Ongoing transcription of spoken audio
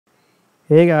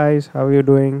Hey guys, how are you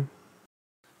doing?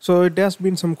 So it has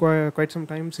been quite some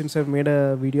time since I've made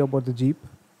a video about the Jeep,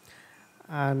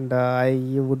 and I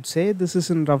would say this is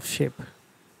in rough shape.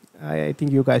 I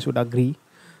think you guys would agree.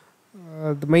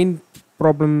 The main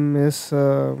problem is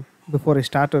before I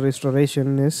start a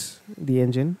restoration is the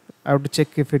engine. I have to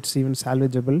check if it's even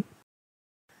salvageable.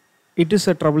 It is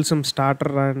a troublesome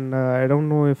starter, and I don't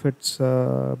know if it's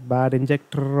a bad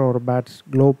injector or a bad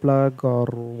glow plug or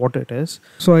what it is.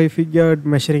 So I figured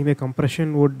measuring the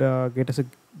compression would get us a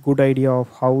good idea of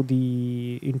how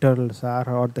the internals are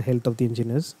or the health of the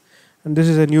engine is. And this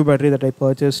is a new battery that I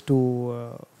purchased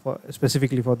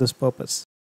specifically for this purpose.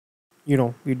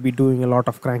 We'd be doing a lot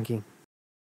of cranking.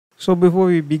 So before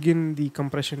we begin the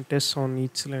compression tests on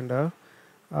each cylinder,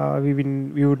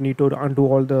 we would need to undo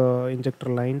all the injector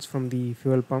lines from the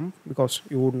fuel pump, because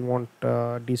you wouldn't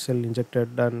want diesel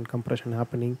injected and compression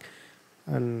happening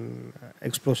and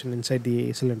explosion inside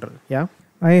the cylinder. Yeah,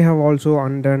 I have also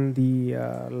undone the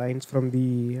lines from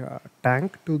the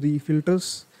tank to the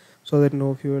filters, so that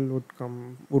no fuel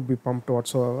would be pumped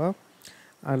whatsoever.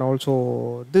 And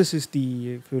also this is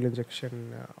the fuel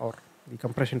injection or the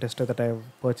compression tester that I have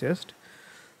purchased.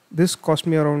 This cost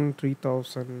me around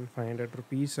 3,500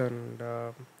 rupees, and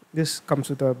this comes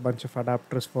with a bunch of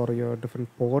adapters for your different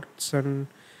ports and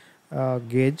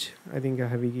gauge. I think a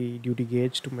heavy duty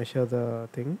gauge to measure the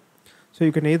thing. So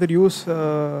you can either use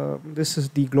this is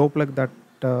the glow plug that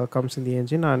comes in the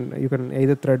engine, and you can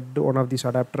either thread one of these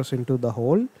adapters into the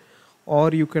hole,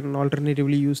 or you can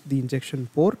alternatively use the injection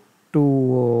port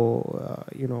to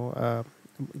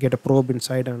get a probe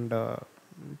inside and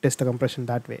test the compression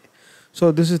that way. So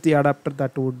this is the adapter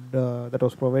that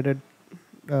was provided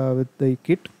with the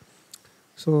kit.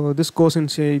 So this goes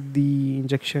inside the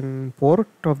injection port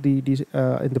of the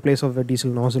in the place of the diesel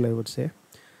nozzle, I would say.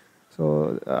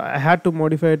 So I had to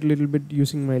modify it a little bit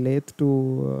using my lathe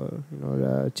to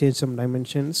change some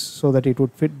dimensions so that it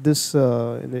would fit this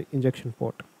in the injection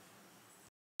port.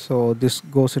 So this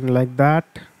goes in like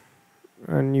that,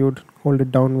 and you'd hold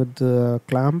it down with the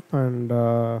clamp and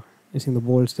using the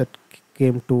bolts that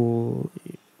came to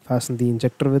fasten the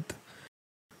injector with.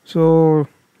 So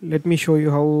let me show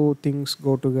you how things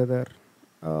go together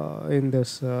in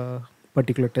this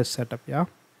particular test setup. Yeah.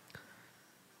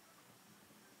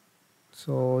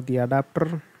 So the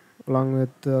adapter along with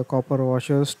the copper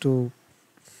washers to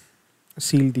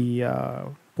seal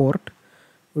the port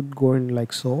would go in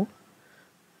like so.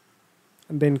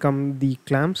 And then come the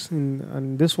clamps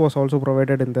and this was also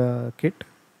provided in the kit.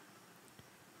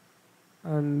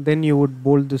 And then you would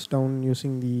bolt this down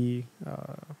using the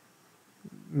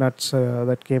nuts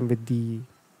that came with the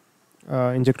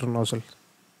injector nozzle.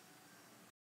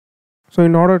 So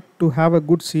in order to have a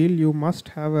good seal, you must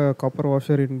have a copper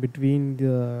washer in between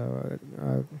the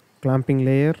clamping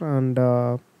layer, and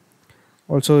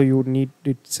also you need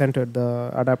it centered, the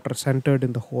adapter centered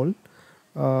in the hole.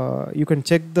 You can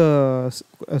check the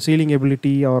sealing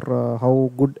ability or how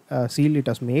good seal it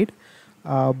has made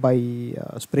by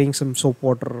spraying some soap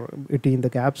water between the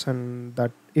gaps, and that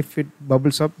if it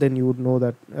bubbles up, then you would know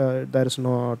that there is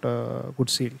not a good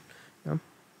seal.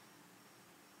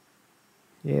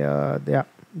 Yeah,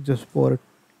 just pour it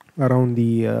around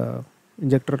the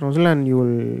injector nozzle and you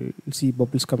will see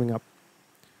bubbles coming up.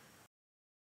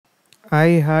 I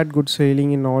had good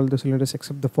sealing in all the cylinders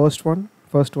except the first one.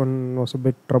 First one was a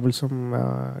bit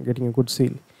troublesome getting a good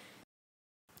seal.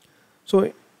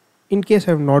 So in case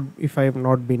if I have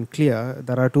not been clear,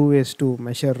 there are two ways to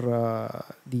measure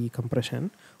the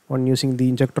compression. One using the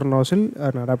injector nozzle,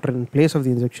 an adapter in place of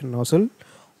the injection nozzle,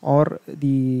 or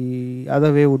the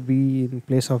other way would be in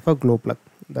place of a glow plug.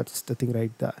 That's the thing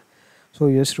right there. So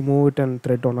you just remove it and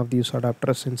thread one of these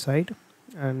adapters inside,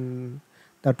 and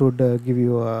that would give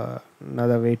you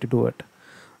another way to do it.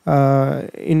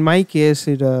 In my case,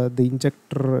 the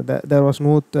injector, there was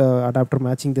no adapter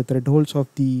matching the thread holes of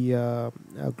the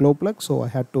glow plug, so I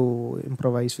had to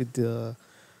improvise with the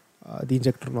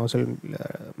injector nozzle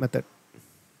method.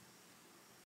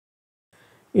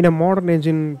 In a modern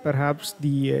engine, perhaps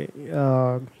the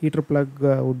heater plug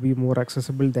would be more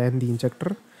accessible than the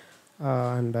injector,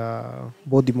 and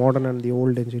both the modern and the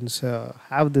old engines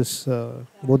have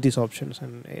both these options,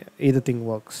 and either thing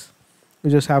works.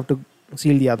 You just have to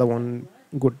seal the other one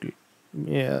good.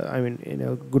 I mean, in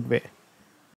a good way.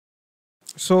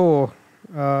 So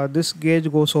this gauge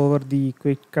goes over the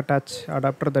quick attach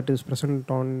adapter that is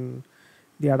present on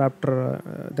the adapter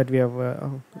that we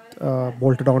have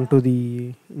bolted onto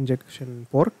the injection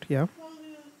port. Yeah,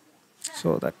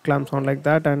 so that clamps on like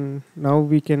that, and now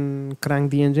we can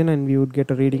crank the engine and we would get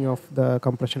a reading of the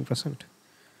compression present.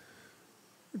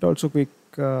 It also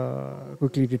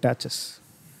quickly detaches.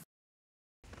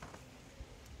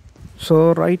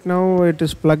 So right now it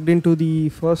is plugged into the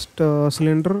first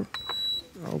cylinder,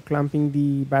 now clamping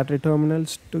the battery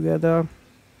terminals together.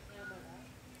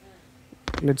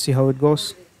 Let's see how it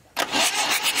goes.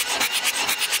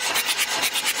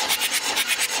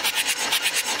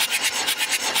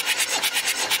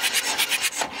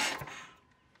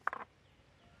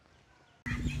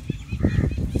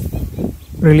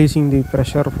 Releasing the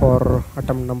pressure for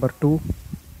attempt number 2.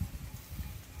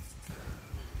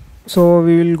 So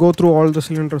we will go through all the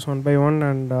cylinders one by one,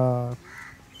 and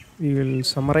we will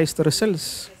summarize the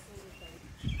results.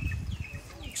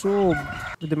 So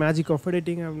with the magic of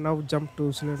editing, I have now jumped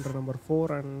to cylinder number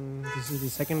 4, and this is the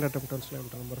second attempt on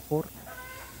cylinder number 4.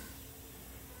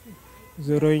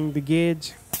 Zeroing the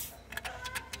gauge.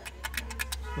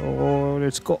 So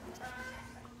let's go.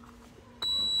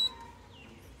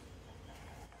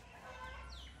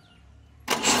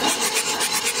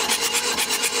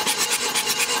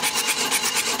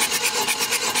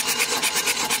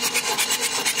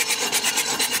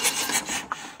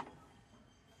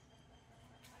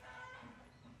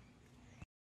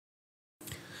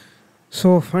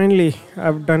 So finally,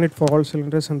 I've done it for all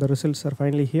cylinders, and the results are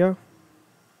finally here.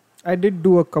 I did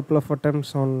do a couple of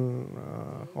attempts on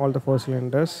all the 4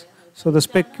 cylinders. So the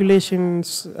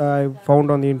speculations I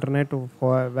found on the internet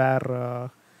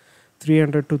were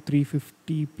 300 to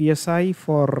 350 psi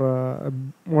for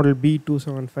model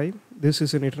B275. This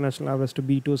is an international average to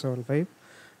B275,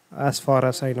 as far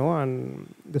as I know,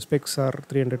 and the specs are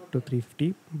 300 to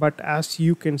 350. But as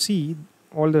you can see,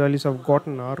 all the values I've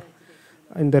gotten are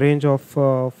in the range of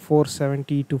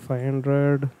 470 to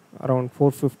 500, around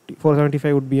 450.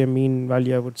 475 would be a mean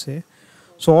value, I would say.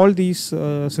 So all these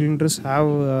cylinders have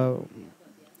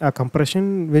a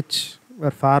compression which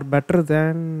were far better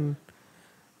than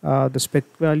the spec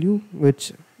value,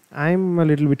 which I'm a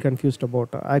little bit confused about.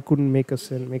 I couldn't make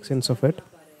sense of it.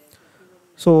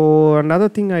 So another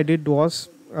thing I did was,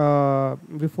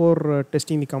 before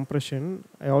testing the compression,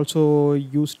 I also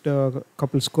used a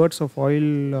couple squirts of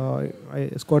oil. I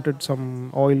squirted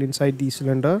some oil inside the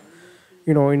cylinder,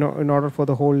 in order for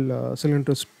the whole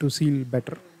cylinders to seal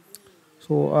better.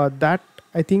 So that,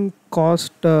 I think,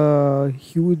 caused a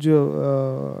huge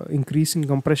increase in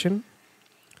compression.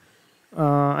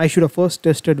 I should have first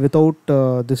tested without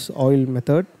this oil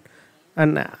method.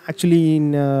 And actually,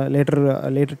 in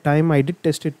later time, I did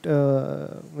test it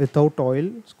without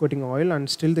oil, squirting oil, and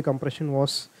still the compression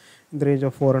was in the range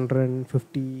of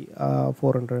 450,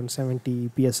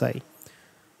 470 psi.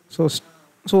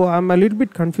 So I'm a little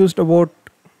bit confused about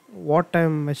what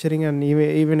I'm measuring, and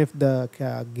even if the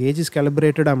gauge is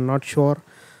calibrated, I'm not sure.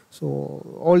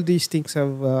 So all these things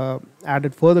have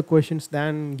added further questions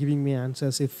than giving me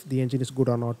answers if the engine is good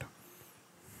or not.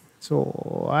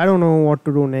 So I don't know what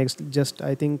to do next. Just,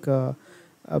 I think a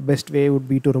best way would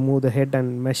be to remove the head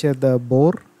and measure the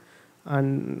bore,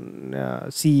 and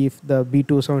see if the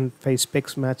B275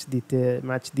 specs match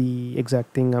the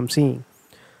exact thing I'm seeing.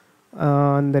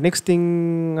 And the next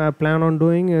thing I plan on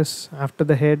doing is, after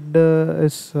the head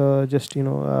is just,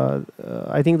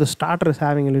 I think the starter is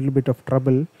having a little bit of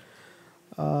trouble,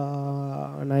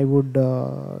 and I would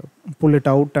pull it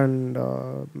out and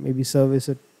maybe service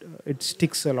it. It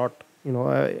sticks a lot,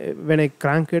 when I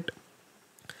crank it,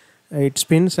 it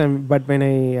spins, but when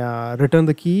I return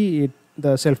the key,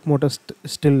 the self motor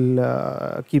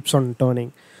still keeps on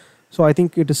turning. So I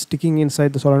think it is sticking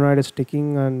inside, the solenoid is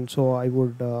sticking, and so I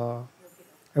would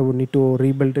need to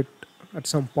rebuild it at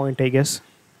some point, I guess.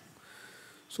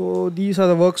 So these are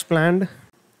the works planned.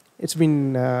 It's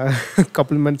been a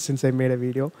couple months since I made a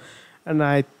video, and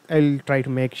I'll try to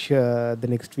make sure the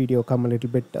next video come a little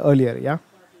bit earlier. Yeah.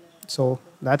 So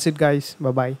that's it, guys.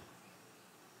 Bye bye.